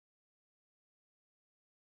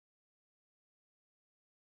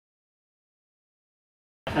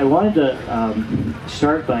I wanted to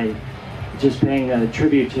start by just paying a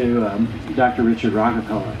tribute to Dr. Richard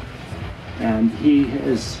Rockefeller. And he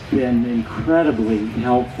has been incredibly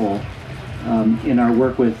helpful in our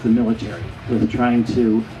work with the military, with trying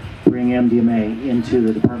to bring MDMA into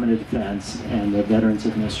the Department of Defense and the Veterans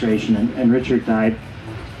Administration. And Richard died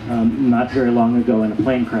not very long ago in a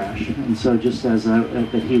plane crash. And so just as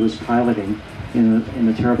that he was piloting in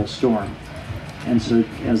a terrible storm. And so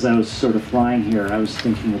as I was sort of flying here, I was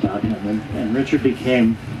thinking about him. And Richard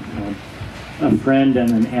became a friend and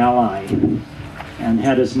an ally, and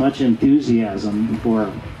had as much enthusiasm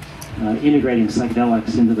for integrating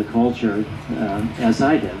psychedelics into the culture as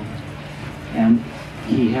I did. And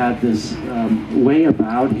he had this way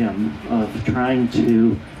about him of trying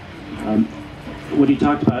to, when he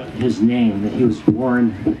talked about his name, that he was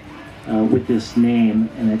born with this name,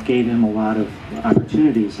 and it gave him a lot of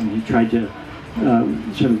opportunities, and he tried to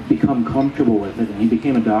sort of become comfortable with it, and he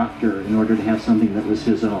became a doctor in order to have something that was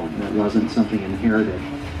his own, that wasn't something inherited.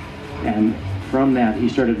 And from that, he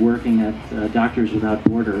started working at Doctors Without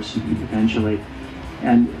Borders, eventually,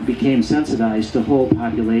 and became sensitized to whole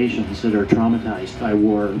populations that are traumatized by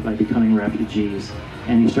war, by becoming refugees.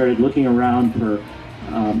 And he started looking around for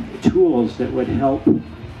tools that would help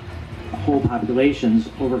whole populations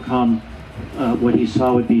overcome what he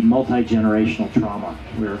saw would be multi-generational trauma,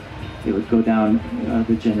 where it would go down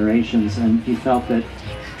the generations. And he felt that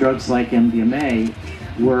drugs like MDMA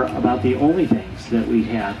were about the only things that we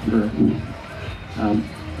had for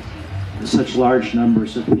such large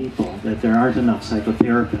numbers of people, that there aren't enough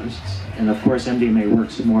psychotherapists. And of course MDMA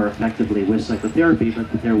works more effectively with psychotherapy,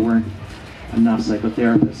 but that there weren't enough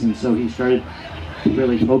psychotherapists. And so he started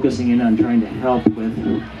really focusing in on trying to help with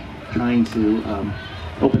trying to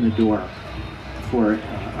open the door for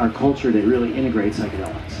our culture to really integrate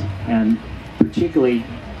psychedelics. And particularly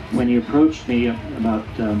when he approached me about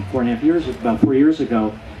 4 years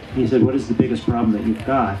ago, he said, "What is the biggest problem that you've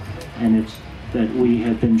got?" And it's that we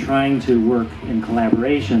had been trying to work in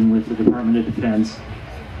collaboration with the Department of Defense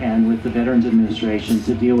and with the Veterans Administration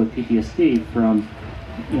to deal with PTSD from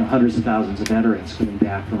hundreds of thousands of veterans coming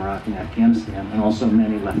back from Iraq and Afghanistan, and also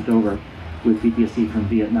many left over with PTSD from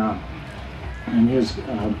Vietnam. And his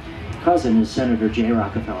cousin is Senator Jay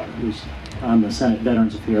Rockefeller, who's on the Senate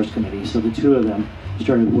Veterans Affairs Committee. So the two of them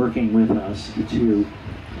started working with us to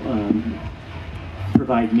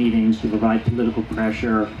provide meetings, to provide political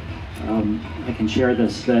pressure. I can share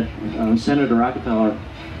this, that Senator Rockefeller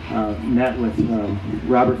met with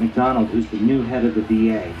Robert McDonald, who's the new head of the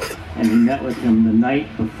VA, and he met with him the night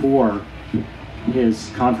before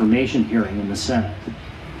his confirmation hearing in the Senate.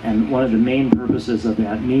 And one of the main purposes of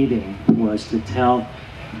that meeting was to tell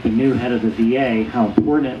the new head of the VA how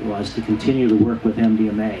important it was to continue to work with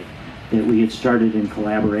MDMA that we had started in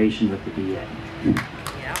collaboration with the VA.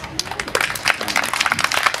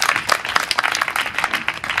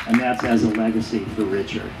 And that's as a legacy for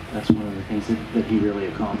Richard. That's one of the things that he really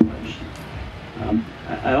accomplished.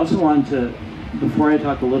 I also wanted to, before I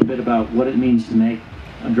talk a little bit about what it means to make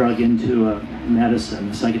a drug into a medicine,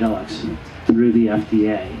 psychedelics, through the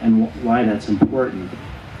FDA, and why that's important,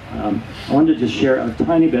 I wanted to just share a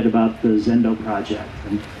tiny bit about the Zendo project.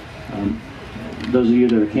 And those of you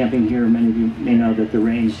that are camping here, many of you may know that the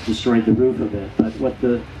rains destroyed the roof of it. But what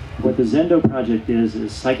the Zendo project is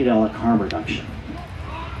psychedelic harm reduction.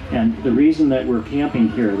 And the reason that we're camping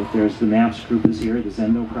here, that there's the MAPS group is here, the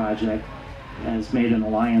Zendo project has made an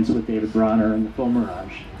alliance with David Bronner and the Foam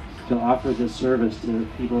Mirage to offer this service to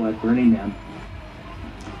people at Burning Man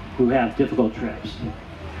who have difficult trips.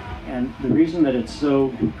 And the reason that it's so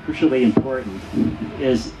crucially important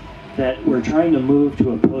is that we're trying to move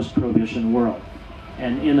to a post-prohibition world.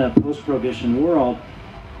 And in a post-prohibition world,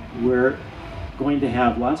 we're going to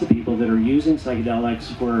have lots of people that are using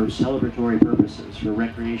psychedelics for celebratory purposes, for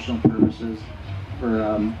recreational purposes,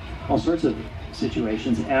 for all sorts of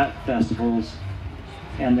situations at festivals,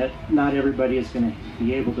 and that not everybody is going to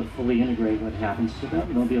be able to fully integrate what happens to them.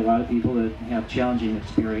 There'll be a lot of people that have challenging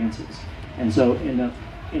experiences. And so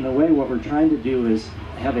in a way, what we're trying to do is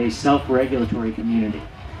have a self-regulatory community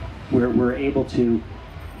where we're able to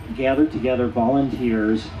gather together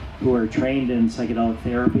volunteers who are trained in psychedelic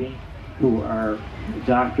therapy, who are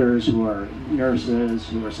doctors, who are nurses,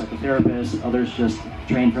 who are psychotherapists, others just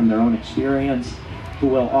trained from their own experience, who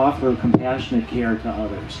will offer compassionate care to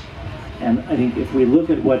others. And I think if we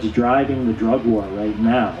look at what's driving the drug war right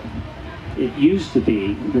now, it used to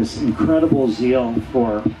be this incredible zeal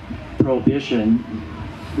for prohibition,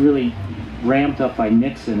 really ramped up by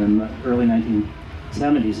Nixon in the early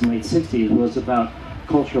 1970s and late 60s, was about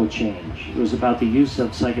cultural change. It was about the use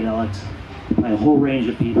of psychedelics by a whole range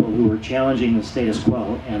of people who were challenging the status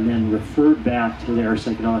quo and then referred back to their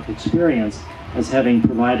psychedelic experience as having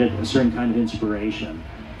provided a certain kind of inspiration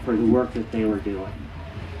for the work that they were doing.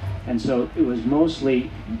 And so it was mostly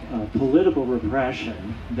political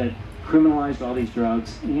repression that criminalized all these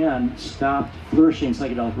drugs and stopped flourishing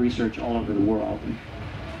psychedelic research all over the world.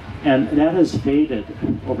 And that has faded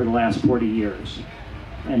over the last 40 years.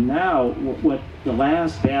 And now, what the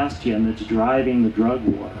last bastion that's driving the drug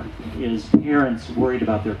war is parents worried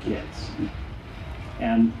about their kids.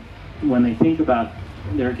 And when they think about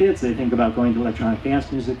their kids, they think about going to electronic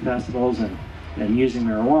dance music festivals and using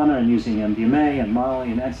marijuana and using MDMA and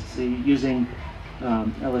Molly and ecstasy, using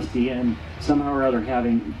LSD, and somehow or other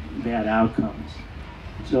having bad outcomes.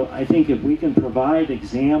 So I think if we can provide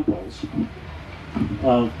examples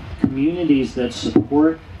of communities that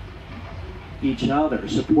support each other,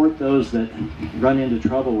 support those that run into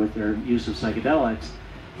trouble with their use of psychedelics,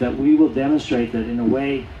 that we will demonstrate that in a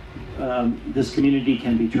way this community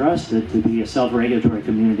can be trusted to be a self-regulatory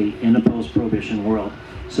community in a post-prohibition world.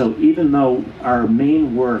 So even though our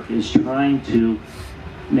main work is trying to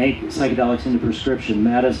make psychedelics into prescription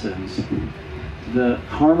medicines, the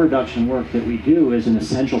harm reduction work that we do is an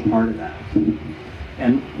essential part of that.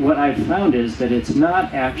 And what I've found is that it's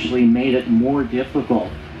not actually made it more difficult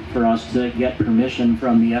for us to get permission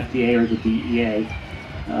from the FDA or the DEA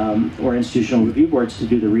or institutional review boards to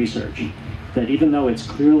do the research. That even though it's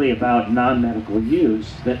clearly about non-medical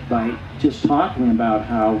use, that by just talking about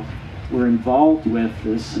how we're involved with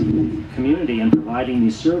this community and providing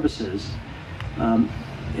these services,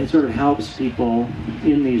 it sort of helps people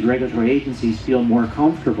in these regulatory agencies feel more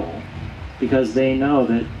comfortable, because they know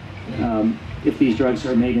that if these drugs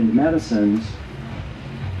are made into medicines,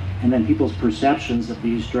 and then people's perceptions of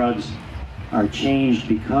these drugs are changed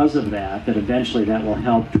because of that, that eventually that will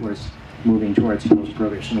help towards moving towards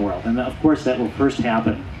post-prohibition world. And of course that will first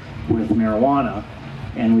happen with marijuana,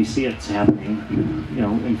 and we see it's happening, you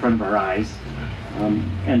know, in front of our eyes.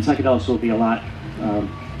 And psychedelics will be a lot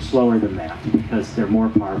slower than that, because they're more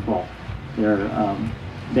powerful.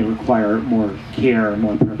 They require more care and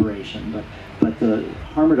more preparation. But the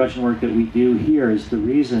harm reduction work that we do here is the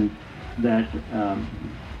reason that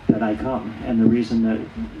that I come, and the reason that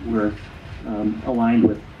we're aligned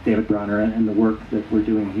with David Bronner and the work that we're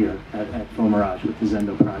doing here at Fomirage with the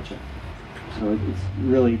Zendo project. So it's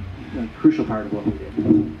really a crucial part of what we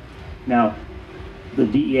do. Now, the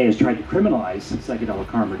DEA has tried to criminalize psychedelic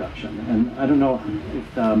harm reduction, and I don't know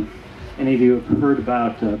if any of you have heard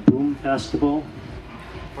about Boom Festival,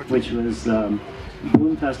 which was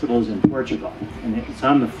Boom Festival is in Portugal, and it's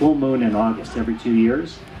on the full moon in August every 2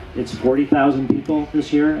 years. It's 40,000 people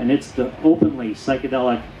this year, and it's the openly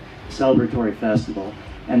psychedelic celebratory festival.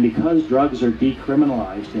 And because drugs are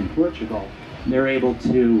decriminalized in Portugal, they're able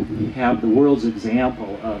to have the world's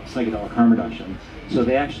example of psychedelic harm reduction. So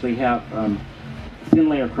they actually have thin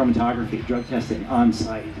layer chromatography, drug testing on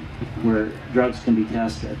site, where drugs can be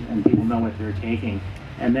tested and people know what they're taking.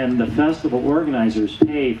 And then the festival organizers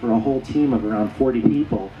pay for a whole team of around 40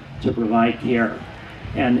 people to provide care.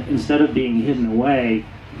 And instead of being hidden away,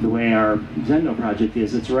 the way our Zendo project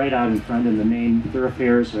is, it's right out in front in the main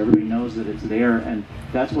thoroughfares, so everybody knows that it's there. And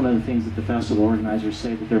that's one of the things that the festival organizers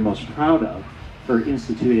say that they're most proud of for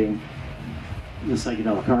instituting the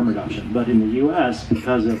psychedelic harm reduction. But in the US,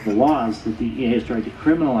 because of the laws, the DEA has tried to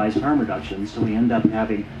criminalize harm reduction, so we end up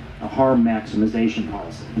having a harm maximization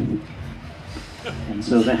policy. And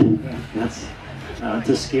so that's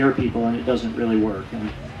to scare people, and it doesn't really work. And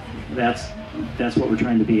that's what we're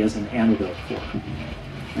trying to be as an antidote for.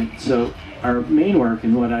 And so our main work,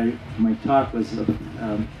 and what my talk was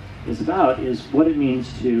is about, is what it means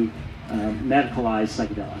to medicalize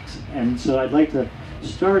psychedelics. And so I'd like to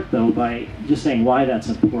start, though, by just saying why that's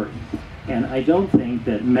important. And I don't think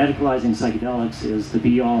that medicalizing psychedelics is the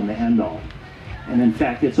be-all and the end-all. And in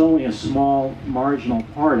fact, it's only a small, marginal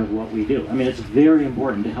part of what we do. I mean, it's very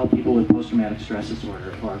important to help people with post-traumatic stress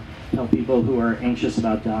disorder, or help people who are anxious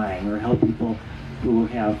about dying, or help people who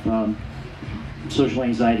have social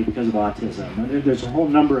anxiety because of autism. There's a whole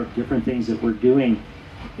number of different things that we're doing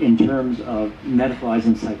in terms of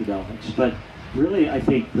medicalizing psychedelics. But really, I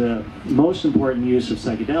think the most important use of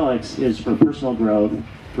psychedelics is for personal growth,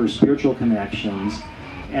 for spiritual connections,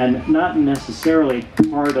 and not necessarily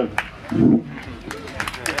part of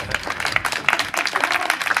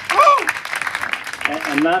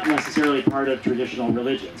and not necessarily part of traditional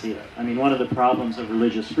religions either. I mean, one of the problems of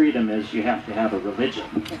religious freedom is you have to have a religion.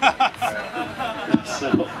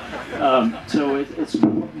 So it's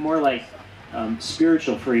more like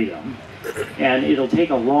spiritual freedom. And it'll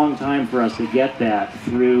take a long time for us to get that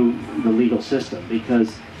through the legal system,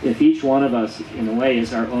 because if each one of us, in a way,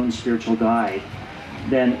 is our own spiritual guide,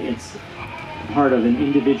 then it's part of an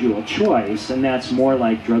individual choice, and that's more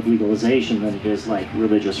like drug legalization than it is like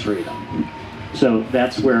religious freedom. So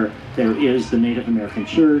that's where there is the Native American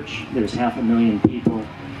Church. There's 500,000 people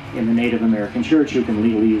in the Native American Church who can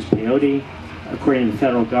legally use peyote. According to the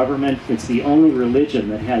federal government, it's the only religion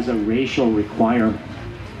that has a racial requirement,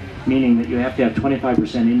 meaning that you have to have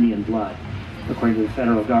 25% Indian blood, according to the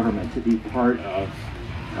federal government, to be part of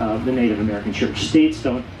the Native American Church. States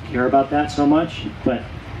don't care about that so much, but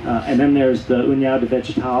and then there's the União de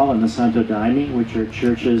Vegetal and the Santo Daime, which are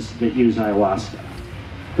churches that use ayahuasca.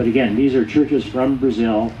 But again, these are churches from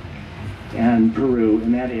Brazil and Peru,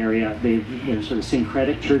 in that area. They're sort of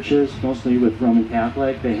syncretic churches, mostly with Roman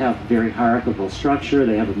Catholic. They have very hierarchical structure.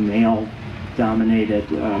 They have a male-dominated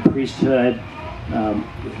priesthood.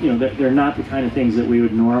 You know, they're not the kind of things that we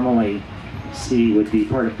would normally see would be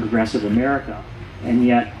part of progressive America. And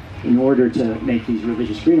yet, in order to make these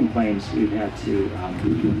religious freedom claims, we've had to,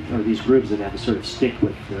 or these groups have had to sort of stick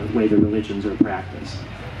with the way the religions are practiced.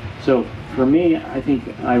 So for me, I think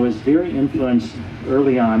I was very influenced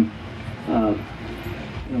early on you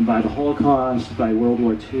know, by the Holocaust, by World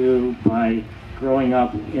War II, by growing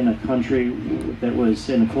up in a country that was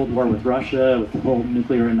in a Cold War with Russia, with the whole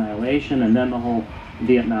nuclear annihilation, and then the whole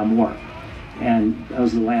Vietnam War. And that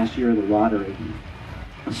was the last year of the lottery.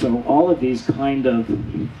 So all of these kind of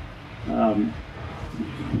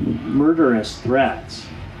murderous threats,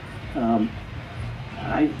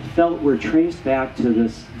 I felt were traced back to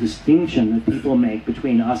this distinction that people make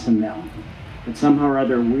between us and them. That somehow or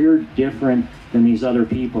other we're different than these other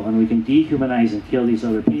people, and we can dehumanize and kill these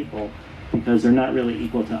other people because they're not really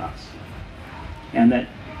equal to us. And that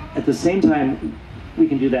at the same time, we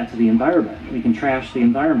can do that to the environment. We can trash the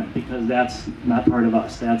environment because that's not part of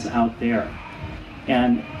us, that's out there.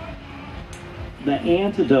 And the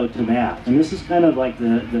antidote to that, and this is kind of like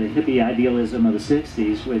the hippie idealism of the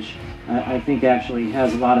 60s, which I think actually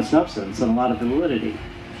has a lot of substance and a lot of validity,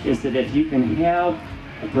 is that if you can have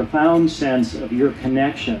a profound sense of your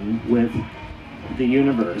connection with the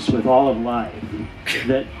universe, with all of life,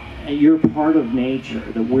 that you're part of nature,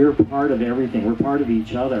 that we're part of everything, we're part of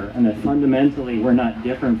each other, and that fundamentally we're not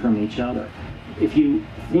different from each other. If you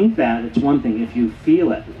think that, it's one thing. If you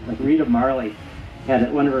feel it, like Rita Marley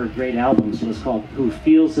had one of her great albums was called Who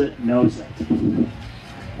Feels It Knows It.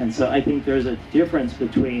 And so I think there's a difference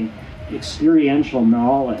between experiential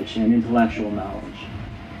knowledge and intellectual knowledge.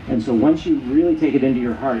 And so once you really take it into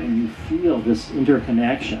your heart and you feel this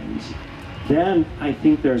interconnections, then I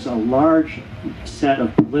think there's a large set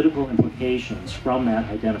of political implications from that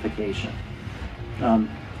identification.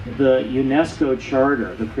 The UNESCO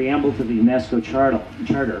Charter, the preamble to the UNESCO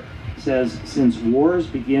Charter says, since wars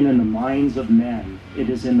begin in the minds of men, it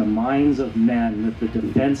is in the minds of men that the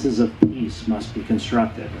defenses of peace must be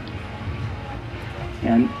constructed.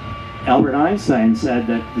 And Albert Einstein said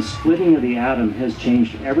that the splitting of the atom has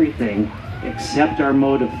changed everything except our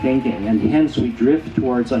mode of thinking, and hence we drift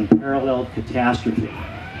towards unparalleled catastrophe.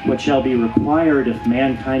 What shall be required if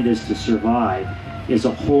mankind is to survive is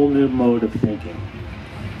a whole new mode of thinking.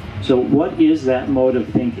 So what is that mode of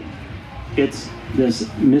thinking? It's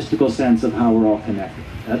this mystical sense of how we're all connected.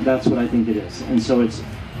 That's what I think it is. And so it's,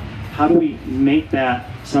 how do we make that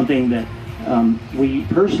something that we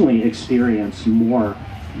personally experience more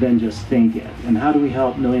than just think it? And how do we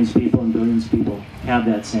help millions of people and billions of people have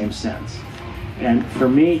that same sense? And for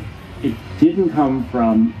me, it didn't come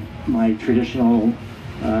from my traditional,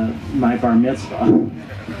 my bar mitzvah.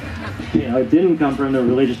 You know, it didn't come from the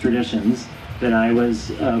religious traditions that I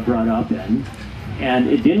was brought up in. And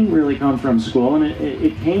it didn't really come from school, and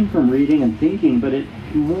it came from reading and thinking, but it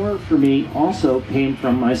more for me also came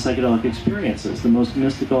from my psychedelic experiences. The most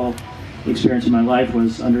mystical experience of my life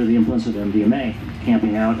was under the influence of MDMA,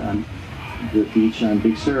 camping out on the beach on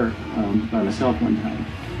Big Sur by myself one time.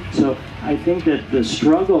 So I think that the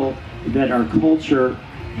struggle that our culture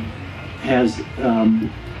has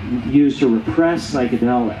used to repress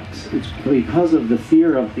psychedelics, it's because of the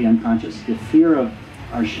fear of the unconscious, the fear of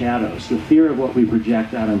our shadows, the fear of what we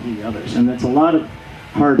project out onto the others. And that's a lot of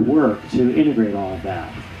hard work to integrate all of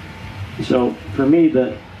that. So for me,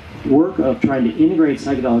 the work of trying to integrate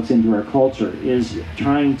psychedelics into our culture is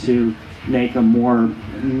trying to make a more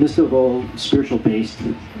mystical, spiritual-based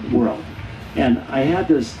world. And I had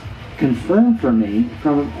this confirmed for me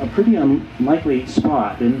from a pretty unlikely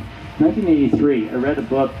spot. In 1983, I read a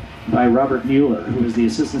book by Robert Mueller, who was the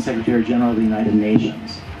Assistant Secretary General of the United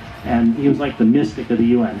Nations. And he was like the mystic of the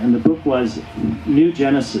UN. And the book was New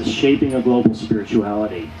Genesis, Shaping a Global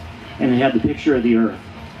Spirituality. And it had the picture of the Earth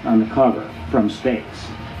on the cover from space.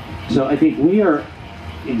 So I think we are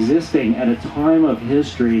existing at a time of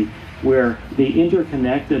history where the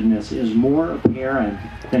interconnectedness is more apparent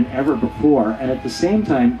than ever before. And at the same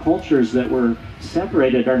time, cultures that were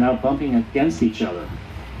separated are now bumping against each other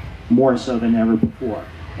more so than ever before.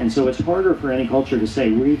 And so it's harder for any culture to say,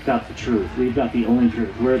 we've got the truth, we've got the only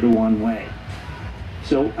truth, we're the one way.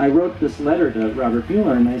 So I wrote this letter to Robert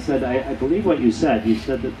Mueller, and I said, I believe what you said. You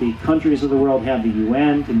said that the countries of the world have the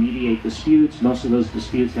UN to mediate disputes. Most of those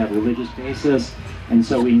disputes have religious basis, and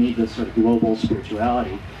so we need this sort of global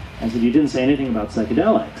spirituality. I said, you didn't say anything about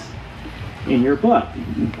psychedelics in your book.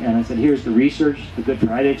 And I said, here's the research, the Good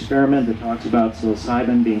Friday experiment that talks about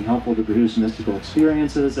psilocybin being helpful to produce mystical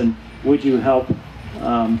experiences, and would you help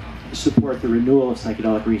support the renewal of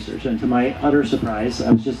psychedelic research? And to my utter surprise,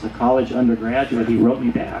 I was just a college undergraduate. He wrote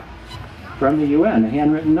me back from the UN, a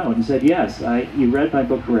handwritten note, and said, yes, you read my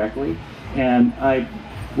book correctly, and I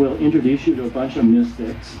will introduce you to a bunch of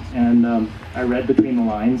mystics. And I read between the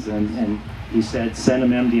lines, and he said, send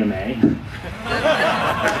them MDMA.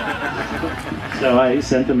 So I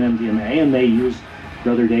sent them MDMA, and they used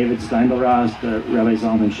Brother David Steindl-Rast, Rabbi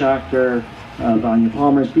Zalman Schachter, Vanya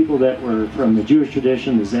Palmer's, people that were from the Jewish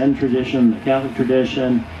tradition, the Zen tradition, the Catholic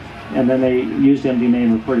tradition, and then they used MDMA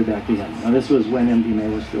and reported back to him. Now this was when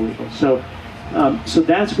MDMA was still legal. So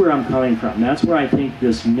that's where I'm coming from. That's where I think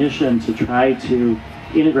this mission to try to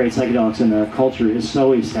integrate psychedelics in our culture is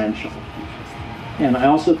so essential. And I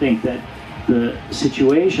also think that the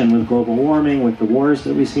situation with global warming, with the wars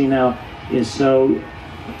that we see now, is so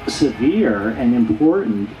severe and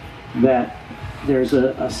important that there's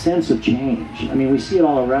a sense of change. I mean, we see it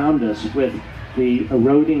all around us with the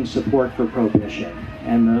eroding support for prohibition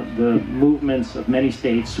and the movements of many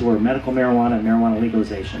states for medical marijuana and marijuana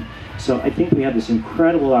legalization. So I think we have this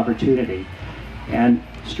incredible opportunity, and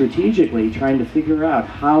strategically trying to figure out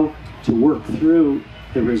how to work through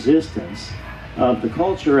the resistance of the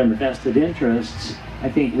culture and the vested interests. I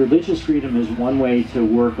think religious freedom is one way to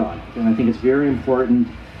work on it, and I think it's very important,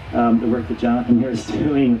 the work that Jonathan here is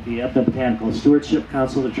doing with the Ethnobotanical Stewardship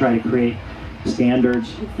Council to try to create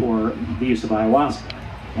standards for the use of ayahuasca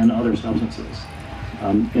and other substances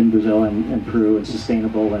in Brazil and Peru, and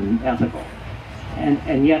sustainable and ethical.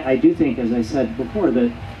 And yet I do think, as I said before,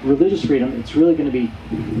 that religious freedom, it's really going to be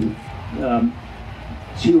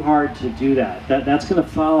too hard to do that. That's going to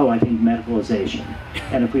follow, I think, medicalization.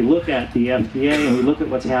 And if we look at the FDA and we look at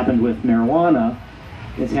what's happened with marijuana,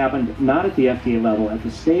 it's happened not at the FDA level, at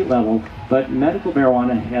the state level, but medical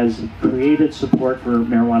marijuana has created support for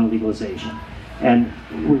marijuana legalization. And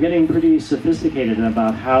we're getting pretty sophisticated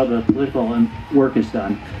about how the political work is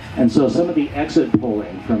done. And so some of the exit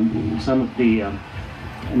polling from some of the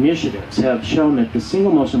initiatives have shown that the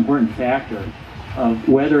single most important factor of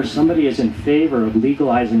whether somebody is in favor of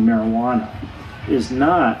legalizing marijuana is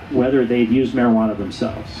not whether they've used marijuana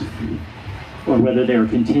themselves or whether they're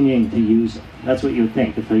continuing to use it. That's what you would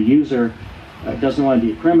think. If a user doesn't want to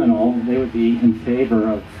be a criminal, they would be in favor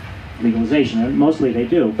of legalization, and mostly they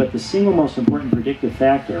do. But the single most important predictive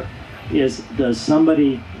factor is, does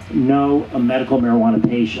somebody know a medical marijuana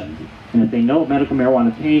patient? And if they know a medical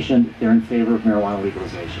marijuana patient, they're in favor of marijuana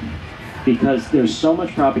legalization. Because there's so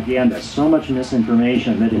much propaganda, so much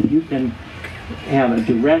misinformation, that if you can have a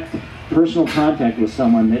direct personal contact with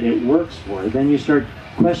someone that it works for, then you start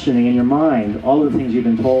questioning in your mind all the things you've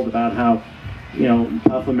been told about how, you know,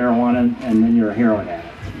 puff of marijuana and then you're a heroin addict.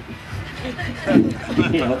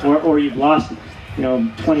 You know, or you've lost, you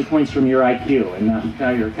know, 20 points from your IQ, and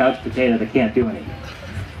now you're a couch potato that can't do anything.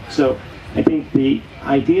 So I think the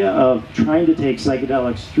idea of trying to take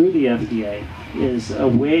psychedelics through the FDA is a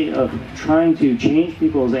way of trying to change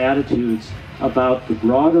people's attitudes about the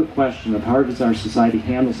broader question of how does our society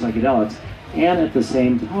handle psychedelics, and at the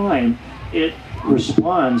same time, it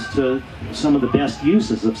responds to some of the best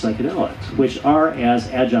uses of psychedelics, which are as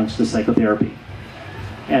adjuncts to psychotherapy.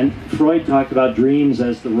 And Freud talked about dreams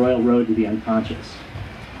as the royal road to the unconscious.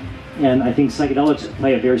 And I think psychedelics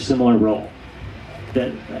play a very similar role.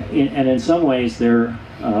 And in some ways, they're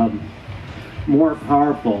more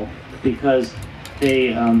powerful because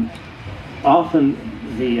they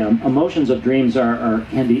often, the emotions of dreams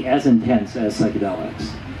can be as intense as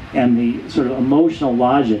psychedelics. And the sort of emotional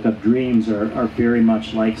logic of dreams are very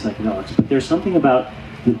much like psychedelics. But there's something about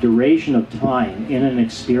the duration of time in an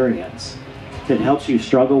experience that helps you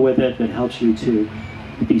struggle with it, that helps you to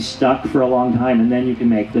be stuck for a long time, and then you can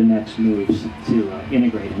make the next moves to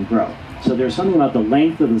integrate and grow. So there's something about the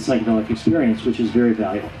length of the psychedelic experience which is very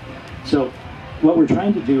valuable. So what we're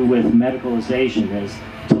trying to do with medicalization is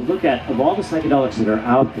to look at, of all the psychedelics that are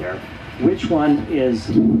out there, which one is,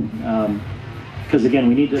 because again,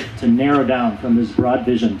 we need to narrow down from this broad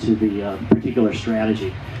vision to the particular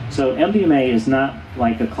strategy. So MDMA is not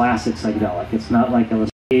like a classic psychedelic. It's not like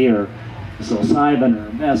LSD or psilocybin or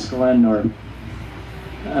mescaline or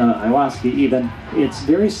ayahuasca even. It's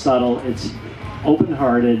very subtle, it's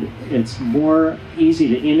open-hearted, it's more easy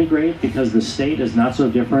to integrate because the state is not so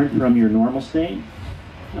different from your normal state.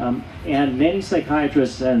 And many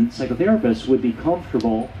psychiatrists and psychotherapists would be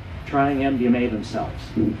comfortable trying MDMA themselves.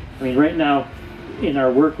 I mean, right now, in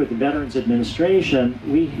our work with the Veterans Administration,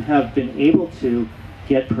 we have been able to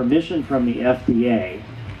get permission from the FDA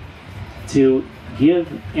to give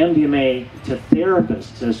MDMA to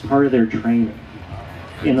therapists as part of their training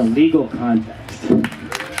in a legal context.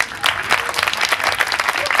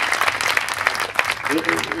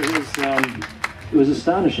 It was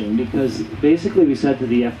astonishing because basically we said to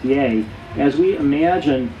the FDA, as we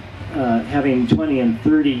imagine having 20 and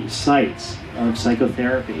 30 sites of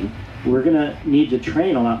psychotherapy, we're going to need to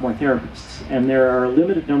train a lot more therapists. And there are a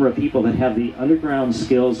limited number of people that have the underground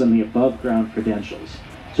skills and the above ground credentials.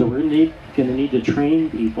 So we're going to need to train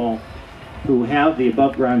people who have the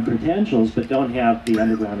above ground credentials but don't have the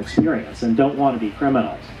underground experience and don't want to be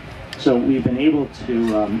criminals. So we've been able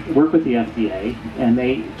to work with the FDA, and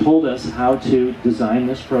they told us how to design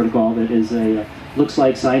this protocol that is looks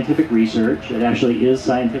like scientific research. It actually is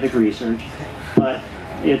scientific research, but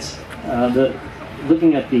it's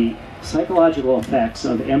looking at the psychological effects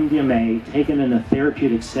of MDMA taken in a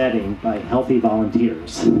therapeutic setting by healthy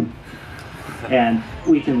volunteers. And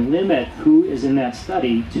we can limit who is in that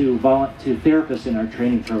study to therapists in our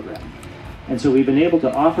training program. And so we've been able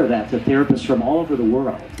to offer that to therapists from all over the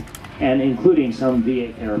world, and including some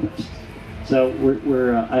VA therapists. So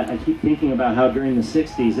I keep thinking about how during the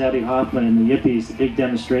 60s, Abbie Hoffman and the Yippies, the big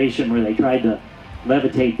demonstration where they tried to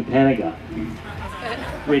levitate the Pentagon,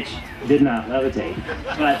 which did not levitate.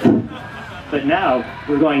 But now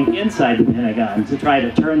we're going inside the Pentagon to try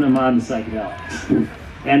to turn them on to psychedelics.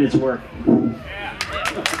 And it's working.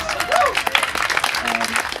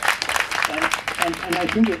 And I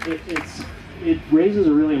think it raises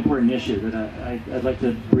a really important issue that I'd like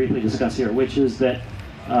to briefly discuss here, which is that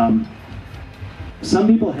some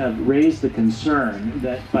people have raised the concern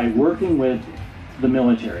that by working with the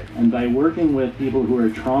military and by working with people who are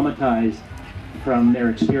traumatized from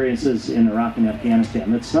their experiences in Iraq and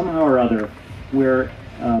Afghanistan, that somehow or other we're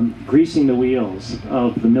greasing the wheels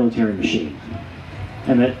of the military machine,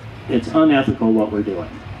 and that it's unethical what we're doing.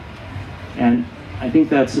 And I think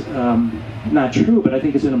that's not true, but I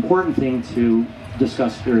think it's an important thing to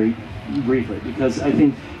discuss very briefly, because I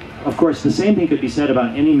think, of course, the same thing could be said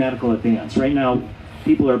about any medical advance. Right now,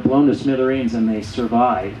 people are blown to smithereens and they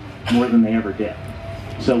survive more than they ever did.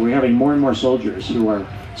 So we're having more and more soldiers who are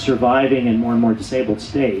surviving in more and more disabled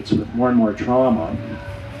states with more and more trauma.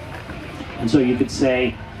 And so you could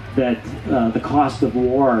say that the cost of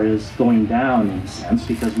war is going down in a sense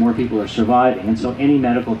because more people are surviving. And so any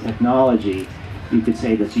medical technology, you could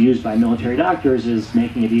say, that's used by military doctors is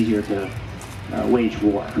making it easier to wage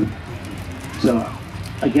war. So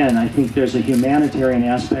again, I think there's a humanitarian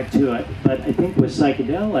aspect to it, but I think with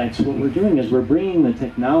psychedelics, what we're doing is we're bringing the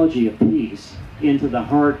technology of peace into the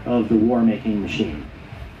heart of the war-making machine.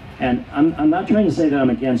 And I'm not trying to say that I'm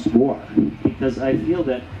against war, because I feel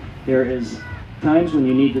that there is times when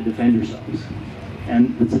you need to defend yourselves.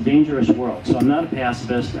 And it's a dangerous world. So I'm not a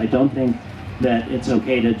pacifist. I don't think that it's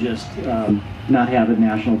okay to just not have a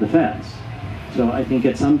national defense. So I think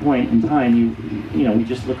at some point in time, we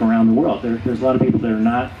just look around the world. There's a lot of people that are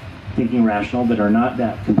not thinking rational, that are not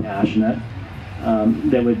that compassionate,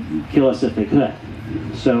 that would kill us if they could.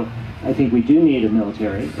 So I think we do need a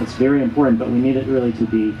military. It's very important, but we need it really to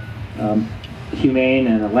be humane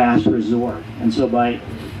and a last resort. And so by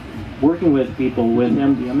working with people with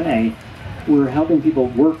MDMA, we're helping people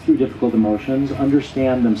work through difficult emotions,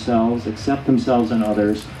 understand themselves, accept themselves and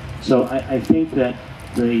others. So I think that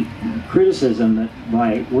the criticism that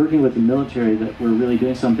by working with the military that we're really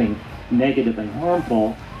doing something negative and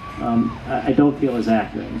harmful, I don't feel is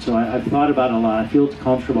accurate. And so I've thought about it a lot. I feel it's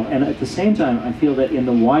comfortable. And at the same time, I feel that in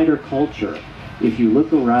the wider culture, if you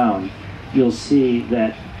look around, you'll see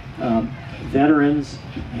that veterans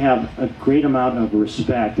have a great amount of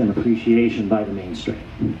respect and appreciation by the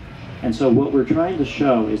mainstream. And so what we're trying to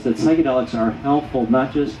show is that psychedelics are helpful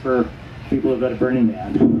not just for people who go to Burning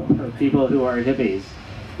Man or people who are hippies,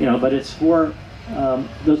 but it's for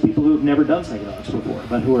those people who have never done psychedelics before,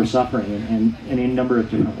 but who are suffering in any number of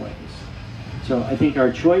different ways. So I think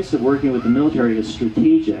our choice of working with the military is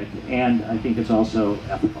strategic, and I think it's also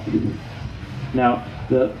ethical. Now,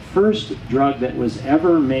 the first drug that was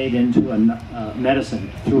ever made into a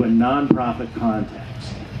medicine through a nonprofit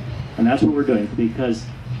context, and that's what we're doing, because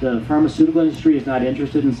the pharmaceutical industry is not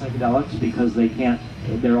interested in psychedelics because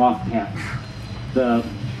they're off patent. The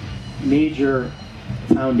major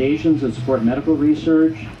foundations that support medical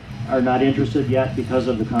research are not interested yet because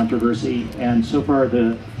of the controversy, and so far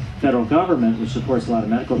the federal government, which supports a lot of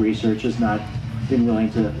medical research, has not been willing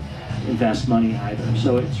to invest money either.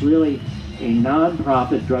 So it's really a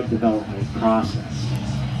non-profit drug development process.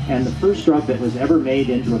 And the first drug that was ever made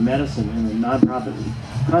into a medicine in a non-profit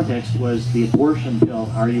context was the abortion pill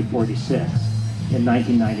RU46 in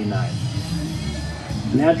 1999.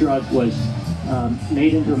 And that drug was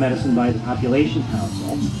made into a medicine by the Population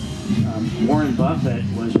Council. Warren Buffett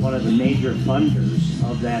was one of the major funders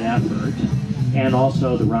of that effort, and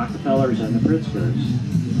also the Rockefellers and the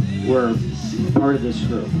Pritzkers were part of this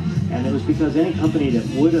group. And it was because any company that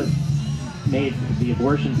would have made the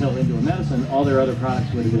abortion pill into a medicine, all their other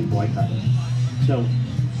products would have been boycotted. So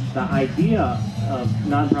the idea of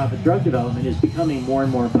nonprofit drug development is becoming more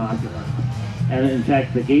and more popular. And in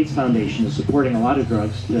fact, the Gates Foundation is supporting a lot of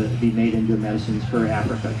drugs to be made into medicines for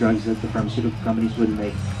Africa, drugs that the pharmaceutical companies wouldn't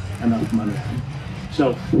make enough money on.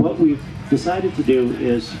 So what we've decided to do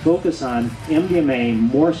is focus on MDMA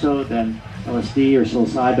more so than LSD or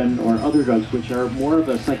psilocybin or other drugs, which are more of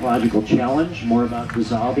a psychological challenge, more about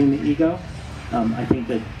dissolving the ego. I think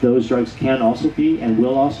that those drugs can also be and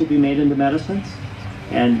will also be made into medicines,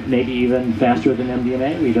 and maybe even faster than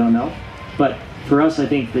MDMA, we don't know. But for us, I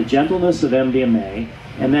think the gentleness of MDMA,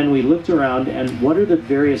 and then we looked around and what are the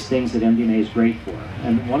various things that MDMA is great for?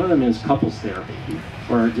 And one of them is couples therapy,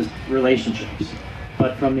 or just relationships.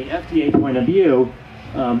 But from the FDA point of view,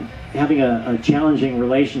 having a challenging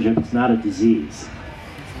relationship is not a disease.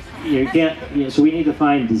 You can't, so we need to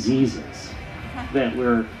find diseases that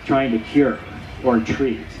we're trying to cure or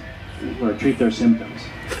treat their symptoms.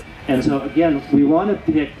 And so again, we want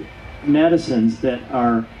to pick medicines that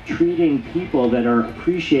are treating people that are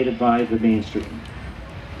appreciated by the mainstream.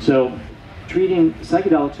 So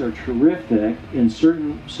psychedelics are terrific in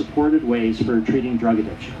certain supported ways for treating drug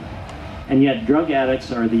addiction. And yet drug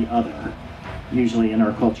addicts are the other, usually in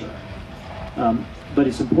our culture. But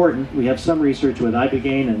it's important. We have some research with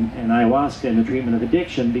ibogaine and ayahuasca in the treatment of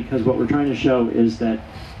addiction, because what we're trying to show is that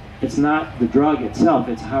it's not the drug itself,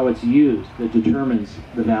 it's how it's used that determines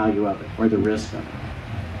the value of it or the risk of it.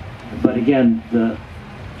 But again, the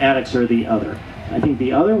addicts are the other. I think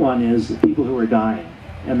the other one is the people who are dying,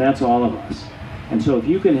 and that's all of us. And so if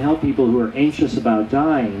you can help people who are anxious about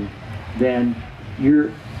dying, then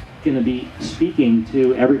you're going to be speaking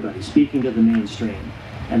to everybody, speaking to the mainstream.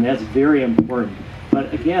 And that's very important.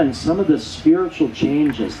 But again, some of the spiritual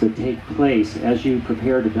changes that take place as you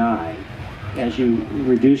prepare to die, as you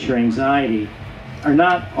reduce your anxiety, are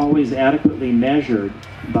not always adequately measured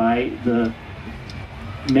by the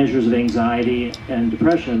measures of anxiety and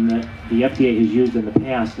depression that the FDA has used in the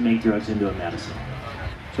past to make drugs into a medicine.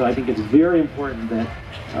 So I think it's very important that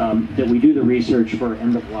that we do the research for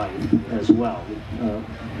end of life as well,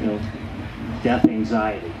 death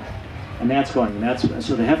anxiety. And that's going,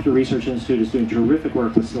 so the Hefter Research Institute is doing terrific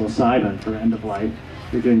work with psilocybin for end of life.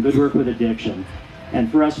 They're doing good work with addiction. And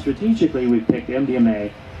for us, strategically, we've picked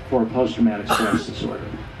MDMA for post-traumatic stress disorder.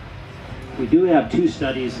 We do have 2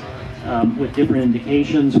 studies with different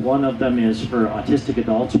indications. One of them is for autistic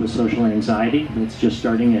adults with social anxiety. It's just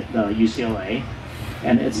starting at UCLA.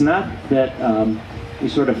 And it's not that we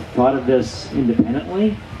sort of thought of this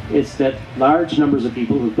independently. It's that large numbers of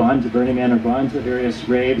people who've gone to Burning Man or gone to various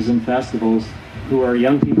raves and festivals who are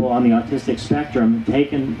young people on the autistic spectrum,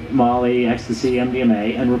 taken Molly, ecstasy,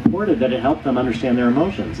 MDMA, and reported that it helped them understand their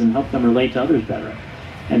emotions and helped them relate to others better,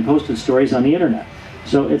 and posted stories on the internet.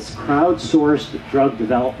 So it's crowdsourced drug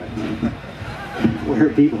development, where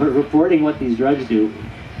people are reporting what these drugs do,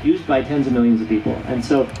 used by tens of millions of people. And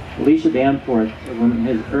so Alicia Danforth,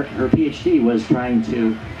 her Ph.D. was trying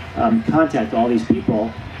to contact all these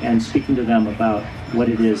people and speaking to them about what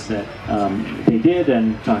it is that they did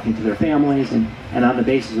and talking to their families. And on the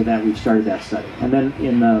basis of that, we've started that study. And then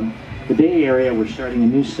in the Bay Area, we're starting a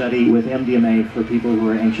new study with MDMA for people who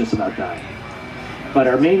are anxious about dying. But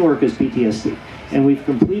our main work is PTSD. And we've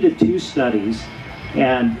completed 2 studies,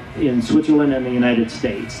 and in Switzerland and the United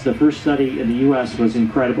States. The first study in the US was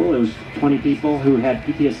incredible. It was 20 people who had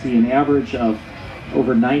PTSD an average of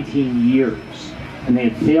over 19 years. And they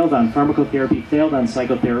had failed on pharmacotherapy, failed on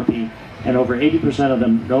psychotherapy, and over 80% of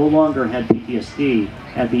them no longer had PTSD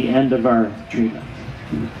at the end of our treatment.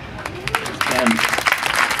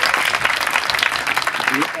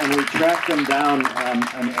 And we tracked them down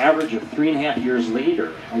an average of 3.5 years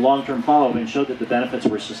later, a long-term follow-up, and showed that the benefits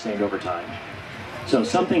were sustained over time. So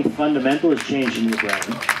something fundamental has changed in your brain.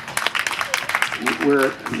 We're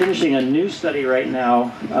finishing a new study right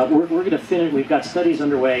now. We're going to finish. We've got studies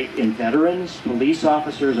underway in veterans, police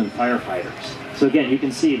officers, and firefighters. So again, you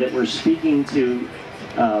can see that we're speaking to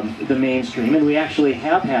the mainstream, and we actually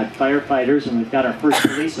have had firefighters, and we've got our first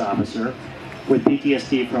police officer with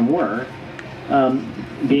PTSD from work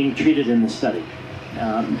being treated in the study.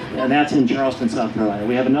 And that's in Charleston, South Carolina.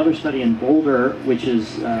 We have another study in Boulder, which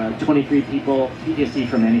is 23 people, PTSD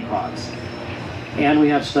from any cause. And we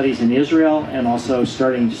have studies in Israel and also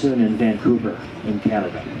starting soon in Vancouver in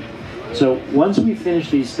Canada. So once we finish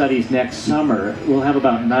these studies next summer, we'll have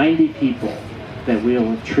about 90 people that we'll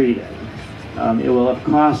have treated. It will have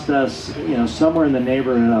cost us, somewhere in the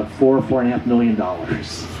neighborhood of $4.5 million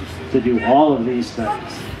to do all of these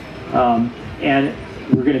studies. And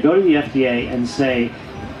we're going to go to the FDA and say,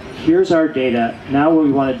 here's our data, now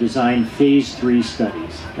we want to design phase 3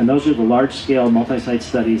 studies. And those are the large-scale multi-site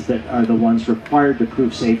studies that are the ones required to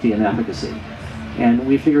prove safety and efficacy. And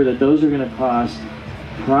we figure that those are going to cost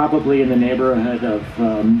probably in the neighborhood of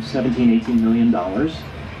 $17–18 million.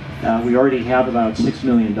 We already have about $6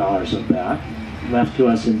 million of that left to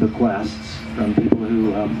us in bequests from people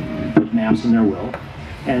who put MAPS in their will.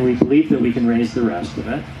 And we believe that we can raise the rest of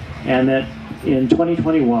it. And that in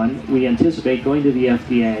 2021, we anticipate going to the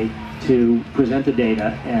FDA to present the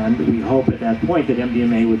data, and we hope at that point that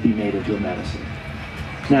MDMA would be made into a medicine.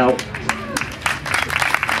 Now,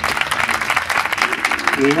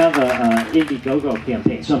 we have an Indiegogo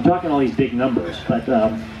campaign. So I'm talking all these big numbers, but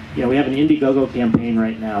we have an Indiegogo campaign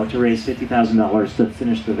right now to raise $50,000 to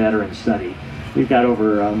finish the veteran study. We've got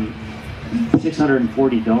over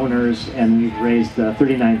 640 donors, and we've raised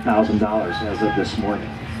 $39,000 as of this morning.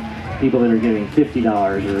 People that are giving $50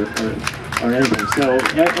 or anything. So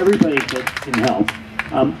everybody can help.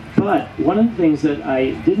 But one of the things that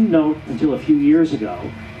I didn't know until a few years ago,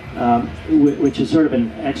 which is sort of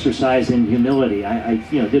an exercise in humility. I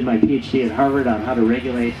did my Ph.D. at Harvard on how to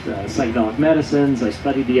regulate psychedelic medicines. I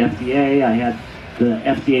studied the FDA. I had the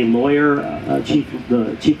FDA lawyer,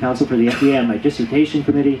 the chief counsel for the FDA on my dissertation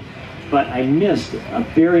committee. But I missed a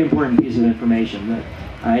very important piece of information that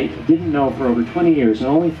I didn't know for over 20 years. I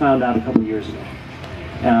only found out a couple of years ago.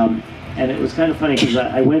 And it was kind of funny because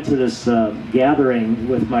I went to this gathering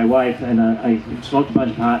with my wife, and I smoked a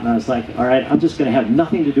bunch of pot, and I was like, all right, I'm just going to have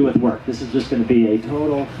nothing to do with work. This is just going to be a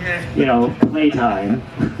total, playtime.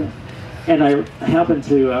 And I happened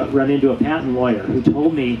to run into a patent lawyer who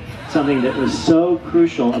told me something that was so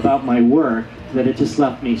crucial about my work that it just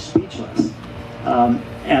left me speechless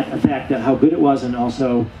at the fact that how good it was, and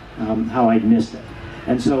also how I'd missed it.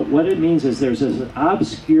 And so what it means is there's this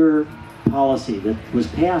obscure policy that was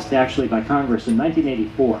passed actually by Congress in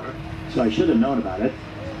 1984, so I should have known about it.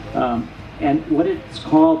 And what it's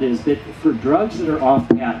called is that for drugs that are off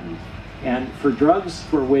patent, and for drugs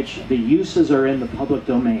for which the uses are in the public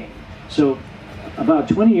domain. So about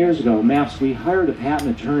 20 years ago, MAPS, we hired a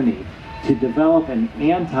patent attorney to develop an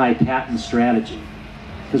anti-patent strategy.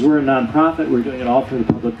 Because we're a nonprofit, we're doing it all for the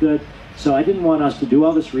public good. So I didn't want us to do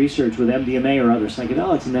all this research with MDMA or other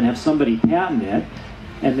psychedelics and then have somebody patent it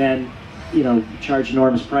and then, charge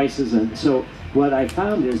enormous prices. And so what I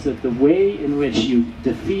found is that the way in which you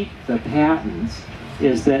defeat the patents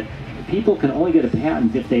is that people can only get a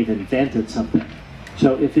patent if they've invented something.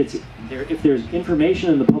 So if there's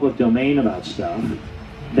information in the public domain about stuff,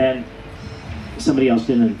 then somebody else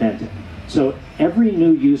didn't invent it. So every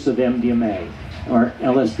new use of MDMA or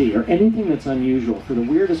LSD or anything that's unusual for the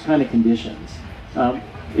weirdest kind of conditions,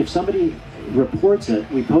 if somebody reports it,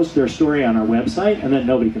 we post their story on our website, and then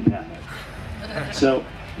nobody can patent it. So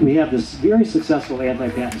we have this very successful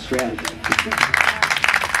anti-patent strategy.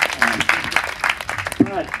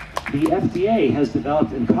 But the FDA has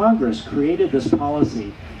developed, and Congress created this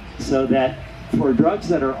policy so that for drugs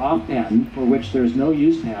that are off patent, for which there's no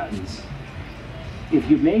use patents, if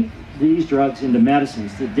you make these drugs into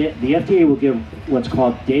medicines, the FDA will give what's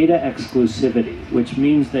called data exclusivity, which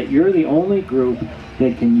means that you're the only group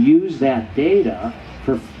that can use that data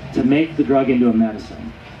to make the drug into a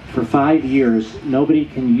medicine. For 5 years, nobody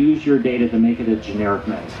can use your data to make it a generic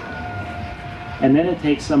medicine. And then it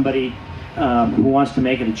takes somebody who wants to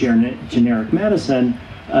make it a generic medicine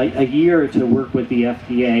a year to work with the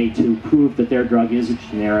FDA to prove that their drug is a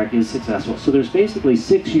generic, is successful. So there's basically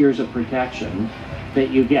 6 years of protection that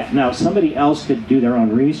you get. Now, somebody else could do their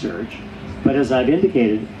own research, but as I've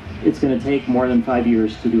indicated, it's going to take more than 5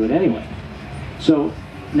 years to do it anyway. So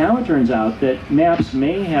now it turns out that MAPS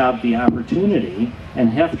may have the opportunity, and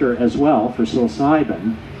Hefter as well for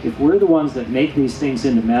psilocybin, if we're the ones that make these things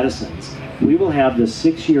into medicines, we will have this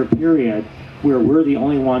 6-year period where we're the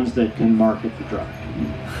only ones that can market the drug.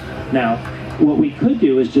 Now, what we could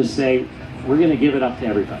do is just say, we're going to give it up to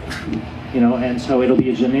everybody, and so it'll be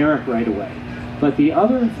a generic right away. But the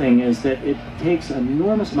other thing is that it takes an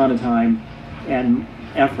enormous amount of time and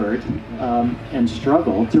effort and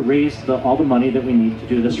struggle to raise all the money that we need to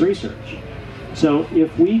do this research. So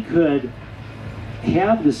if we could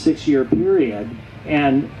have the 6-year period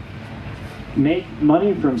and make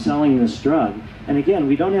money from selling this drug, and again,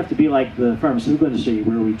 we don't have to be like the pharmaceutical industry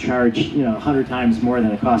where we charge 100 times more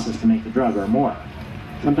than it costs us to make the drug or more.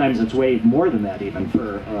 Sometimes it's way more than that even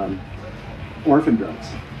for orphan drugs.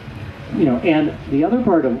 And the other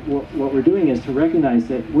part of what we're doing is to recognize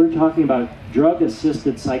that we're talking about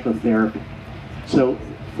drug-assisted psychotherapy. So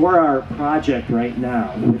for our project right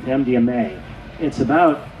now with MDMA, it's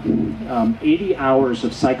about 80 hours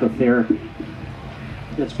of psychotherapy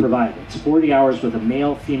that's provided. It's 40 hours with a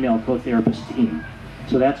male-female co-therapist team.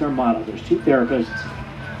 So that's our model. There's 2 therapists,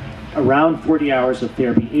 around 40 hours of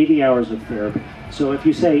therapy, 80 hours of therapy. So if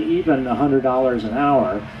you say even $100 an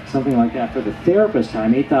hour, something like that for the therapist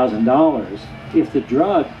time, $8,000, if the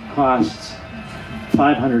drug costs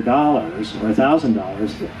 $500 or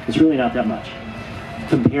 $1,000, it's really not that much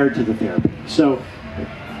compared to the therapy. So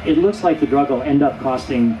it looks like the drug will end up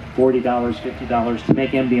costing $40, $50 to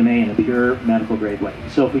make MDMA in a pure medical grade way.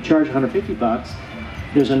 So if we charge $150,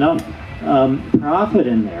 there's enough profit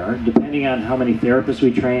in there, depending on how many therapists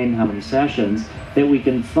we train, how many sessions, that we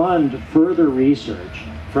can fund further research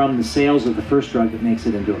from the sales of the first drug that makes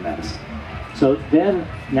it into a medicine. So then,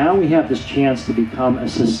 now we have this chance to become a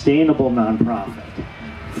sustainable nonprofit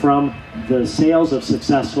from the sales of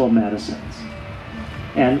successful medicines.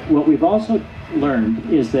 And what we've also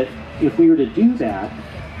learned is that if we were to do that,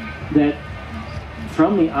 that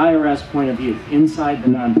from the IRS point of view, inside the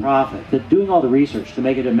nonprofit, that doing all the research to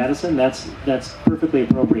make it a medicine, that's perfectly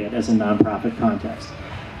appropriate as a nonprofit context.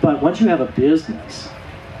 But once you have a business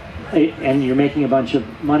and you're making a bunch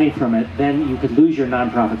of money from it, then you could lose your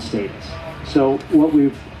nonprofit status. So what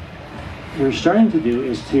we're starting to do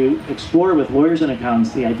is to explore with lawyers and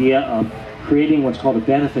accountants the idea of creating what's called a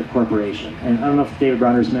benefit corporation. And I don't know if David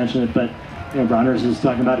Bronner's mentioned it, but Bronner's is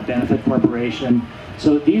talking about a benefit corporation.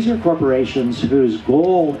 So these are corporations whose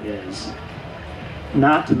goal is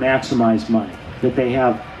not to maximize money, that they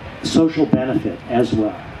have social benefit as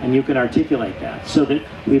well. And you can articulate that. So that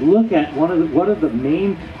we look at one of the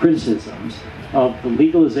main criticisms of the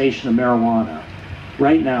legalization of marijuana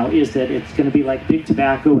right now is that it's going to be like big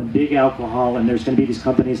tobacco and big alcohol, and there's going to be these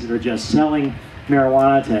companies that are just selling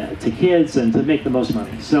marijuana to kids and to make the most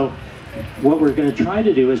money. So what we're going to try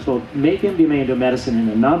to do is both make MDMA into a medicine in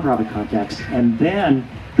a nonprofit context and then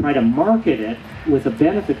try to market it with a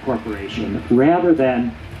benefit corporation rather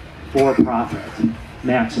than for profit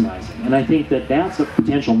maximizing. And I think that that's a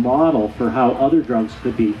potential model for how other drugs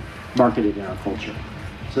could be marketed in our culture.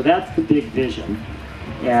 So that's the big vision.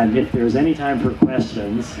 And if there's any time for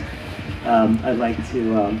questions, I'd like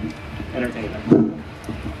to entertain them.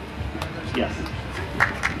 Yes.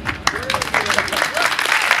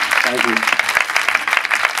 Thank you.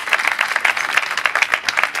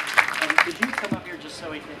 And could you come up here just so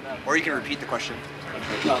we can... Or you can repeat the question.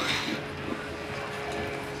 Okay.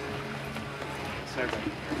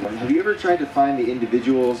 Well, have you ever tried to find the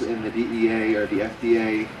individuals in the DEA or the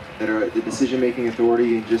FDA that are the decision-making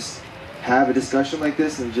authority and just have a discussion like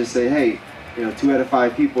this and just say, hey, 2 out of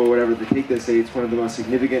 5 people or whatever that take this say it's one of the most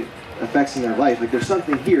significant effects in their life. Like, there's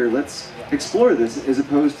something here. Let's explore this, as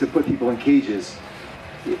opposed to put people in cages.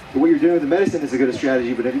 What you're doing with the medicine is a good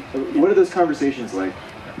strategy, but what are those conversations like?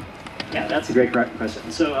 Yeah, that's a great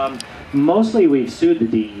question. So mostly we've sued the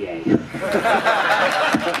DEA.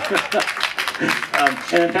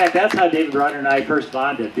 And in fact, that's how David Bronner and I first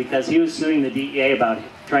bonded, because he was suing the DEA about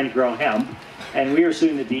trying to grow hemp, and we were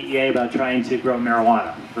suing the DEA about trying to grow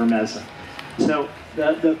marijuana for medicine. So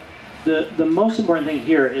the most important thing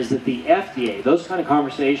here is that the FDA, those kind of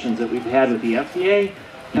conversations that we've had with the FDA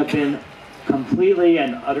have been completely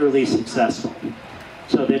and utterly successful.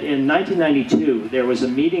 So that in 1992, there was a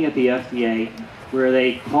meeting at the FDA where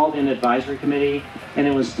they called in an advisory committee, and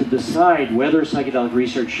it was to decide whether psychedelic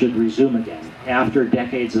research should resume again after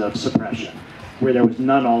decades of suppression, where there was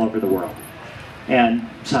none all over the world. And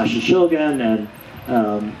Sasha Shulgin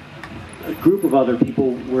and a group of other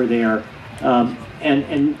people were there,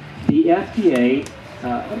 and the FDA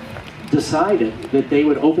decided that they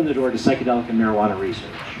would open the door to psychedelic and marijuana research.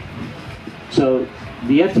 So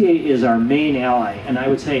the FDA is our main ally, and I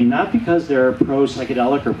would say not because they're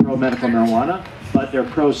pro-psychedelic or pro-medical marijuana, but they're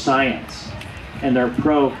pro-science, and they're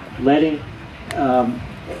pro-letting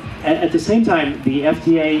at the same time, the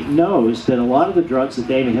FDA knows that a lot of the drugs that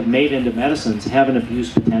they have made into medicines have an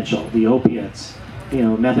abuse potential. The opiates,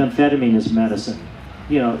 methamphetamine is medicine,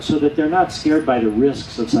 so that they're not scared by the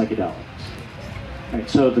risks of psychedelics. Right,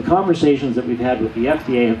 so the conversations that we've had with the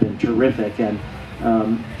FDA have been terrific, and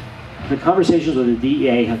the conversations with the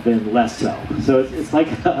DEA have been less so. So it's like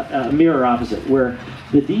a mirror opposite, where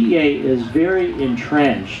the DEA is very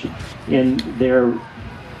entrenched in their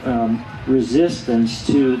resistance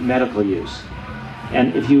to medical use.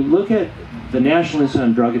 And if you look at the National Institute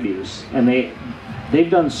on Drug Abuse, and they've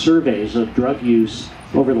done surveys of drug use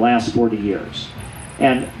over the last 40 years.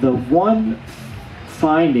 And the one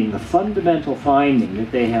finding, the fundamental finding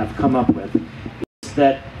that they have come up with is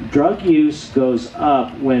that drug use goes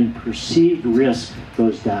up when perceived risk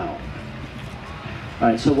goes down. All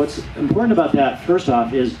right, so what's important about that, first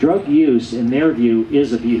off, is drug use, in their view,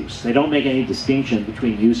 is abuse. They don't make any distinction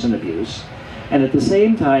between use and abuse. And at the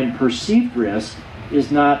same time, perceived risk is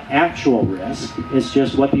not actual risk. It's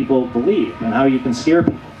just what people believe and how you can scare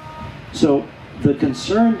people. So the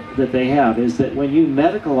concern that they have is that when you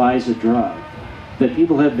medicalize a drug that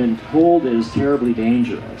people have been told is terribly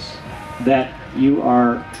dangerous, that you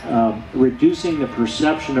are reducing the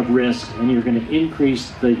perception of risk and you're going to increase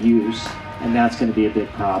the use, and that's going to be a big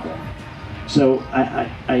problem. So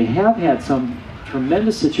I have had some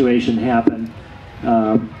tremendous situation happen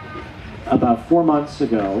about 4 months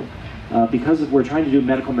ago because we're trying to do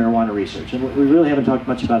medical marijuana research. And we really haven't talked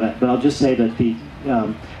much about that, but I'll just say that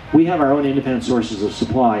we have our own independent sources of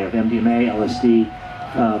supply of MDMA, LSD,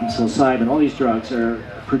 psilocybin. All these drugs are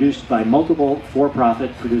produced by multiple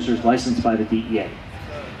for-profit producers licensed by the DEA.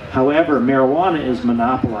 However, marijuana is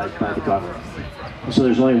monopolized by the government. So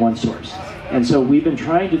there's only one source. And so we've been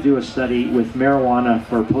trying to do a study with marijuana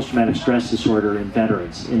for post-traumatic stress disorder in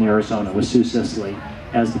veterans in Arizona with Sue Sisley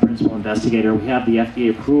as the principal investigator. We have the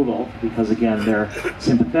FDA approval because, again, they're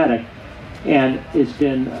sympathetic. And it's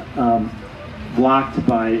been blocked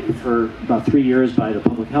for about 3 years by the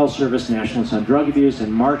Public Health Service, National Institute on Drug Abuse.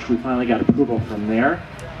 In March, we finally got approval from there.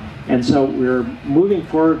 And so we're moving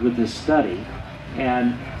forward with this study.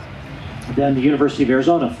 And then the University of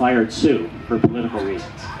Arizona fired Sue for political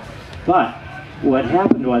reasons. But what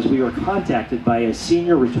happened was we were contacted by a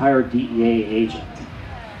senior retired DEA agent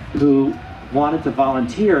who wanted to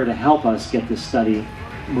volunteer to help us get this study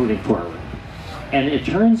moving forward. And it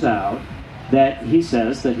turns out that he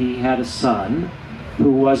says that he had a son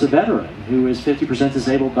who was a veteran, who is 50%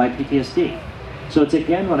 disabled by PTSD. So it's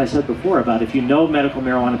again what I said before about if you know medical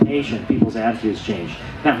marijuana patient, people's attitudes change.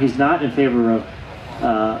 Now, he's not in favor of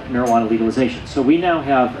marijuana legalization. So we now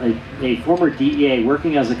have a former DEA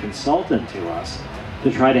working as a consultant to us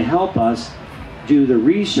to try to help us do the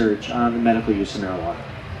research on the medical use of marijuana.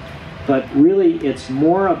 But really, it's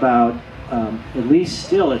more about, at least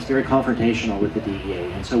still, it's very confrontational with the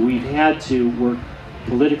DEA. And so we've had to work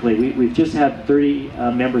politically. We've just had 30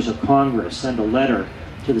 members of Congress send a letter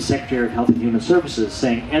to the Secretary of Health and Human Services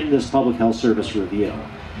saying, end this public health service review.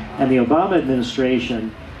 And the Obama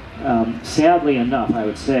administration, sadly enough, I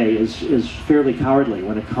would say, is fairly cowardly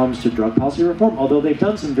when it comes to drug policy reform, although they've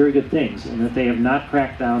done some very good things in that they have not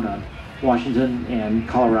cracked down on Washington and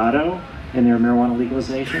Colorado in their marijuana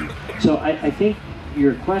legalization. So I think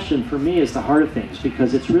your question for me is the heart of things,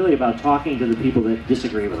 because it's really about talking to the people that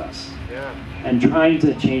disagree with us and trying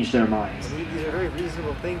to change their minds. And these are very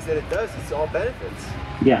reasonable things that it does. It's all benefits.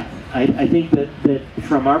 Yeah, I think that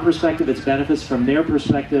from our perspective, it's benefits. From their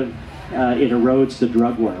perspective, it erodes the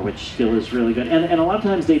drug war, which still is really good. And a lot of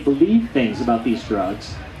times they believe things about these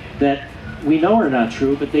drugs that we know are not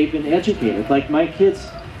true, but they've been educated. Like my kids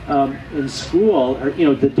in school, or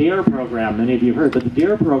the DARE program, many of you have heard, but the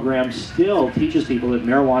DARE program still teaches people that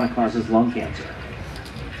marijuana causes lung cancer,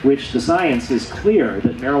 which the science is clear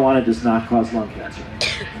that marijuana does not cause lung cancer.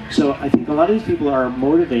 So I think a lot of these people are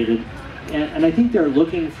motivated, and I think they're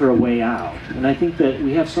looking for a way out. And I think that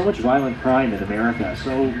we have so much violent crime in America,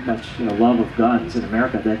 so much love of guns in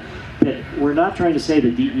America, that we're not trying to say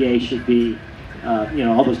the DEA should be,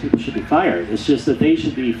 all those people should be fired. It's just that they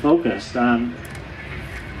should be focused on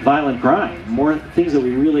violent crime, more things that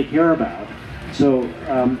we really care about. So,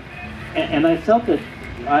 and I felt that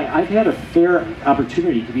I've had a fair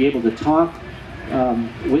opportunity to be able to talk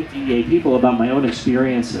with DEA people about my own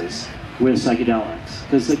experiences with psychedelics.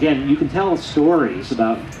 Because again, you can tell stories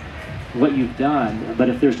about what you've done, but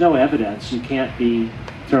if there's no evidence, you can't be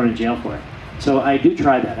thrown in jail for it. So I do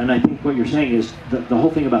try that, and I think what you're saying is the whole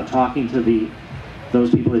thing about talking to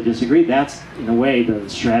those people that disagree, that's in a way the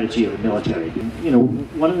strategy of the military.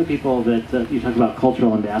 One of the people that you talk about,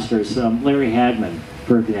 cultural ambassadors, Larry Hagman,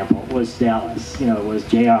 for example, was Dallas, was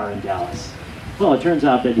JR in Dallas. Well, it turns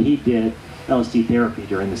out that he did LSD therapy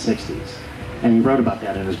during the 60s, and he wrote about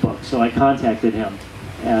that in his book. So I contacted him.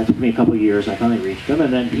 It took me a couple of years. I finally reached him,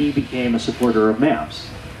 and then he became a supporter of MAPS.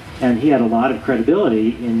 And he had a lot of credibility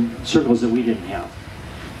in circles that we didn't have.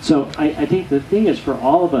 So I think the thing is for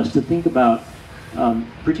all of us to think about,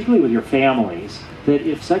 particularly with your families, that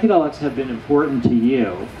if psychedelics have been important to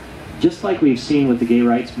you, just like we've seen with the gay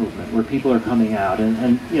rights movement, where people are coming out,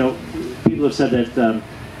 and you know, people have said that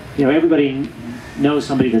you know, everybody knows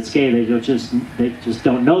somebody that's gay. They just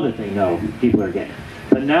don't know that they know people are gay.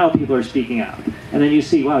 But now people are speaking out, and then you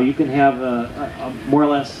see, wow, you can have a more or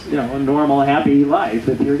less, you know, a normal, happy life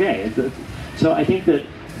if you're gay. So I think that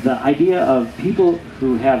the idea of people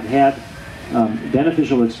who have had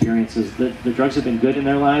beneficial experiences, that the drugs have been good in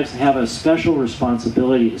their lives, have a special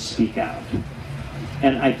responsibility to speak out.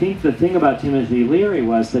 And I think the thing about Timothy Leary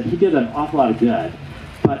was that he did an awful lot of good,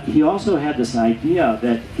 but he also had this idea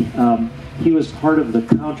that he was part of the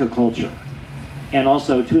counterculture. And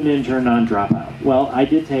also tune in, turn on, drop out. Well, I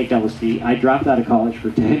did take LSD. I dropped out of college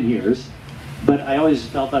for 10 years, but I always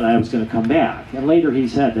felt that I was going to come back. And later he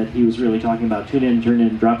said that he was really talking about tune in, turn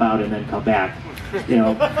in, drop out, and then come back, you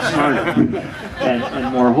know, smarter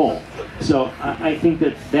and more whole. So I think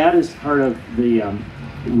that that is part of the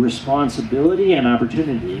responsibility and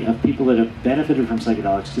opportunity of people that have benefited from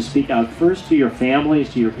psychedelics to speak out first to your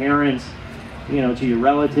families, to your parents, you know, to your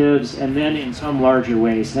relatives, and then in some larger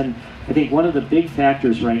ways. And I think one of the big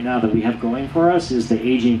factors right now that we have going for us is the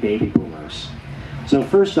aging baby boomers. So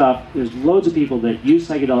first off, there's loads of people that used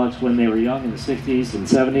psychedelics when they were young in the 60s and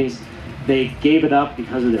 70s. They gave it up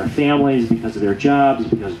because of their families, because of their jobs,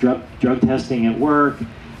 because drug testing at work,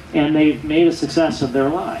 and they've made a success of their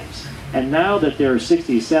lives. And now that they're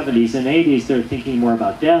 60s, 70s, and 80s, they're thinking more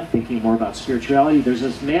about death, thinking more about spirituality. There's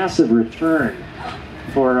this massive return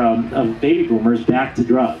for of baby boomers back to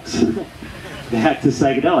drugs. Back to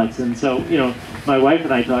psychedelics. And so, you know, my wife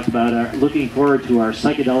and I talked about looking forward to our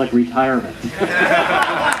psychedelic retirement.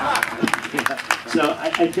 Yeah. So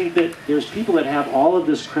I think that there's people that have all of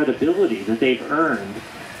this credibility that they've earned,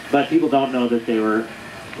 but people don't know that they were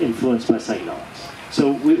influenced by psychedelics.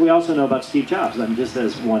 So we also know about Steve Jobs, and just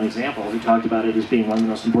as one example, he talked about it as being one of the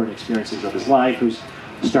most important experiences of his life, who's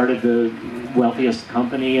started the wealthiest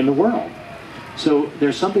company in the world. So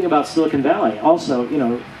there's something about Silicon Valley. Also, you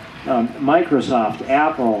know, Microsoft,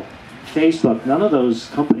 Apple, Facebook, none of those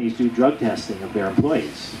companies do drug testing of their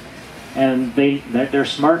employees. And they're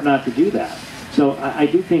smart not to do that. So I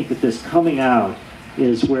do think that this coming out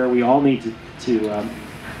is where we all need to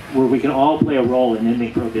where we can all play a role in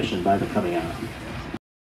ending prohibition by the coming out.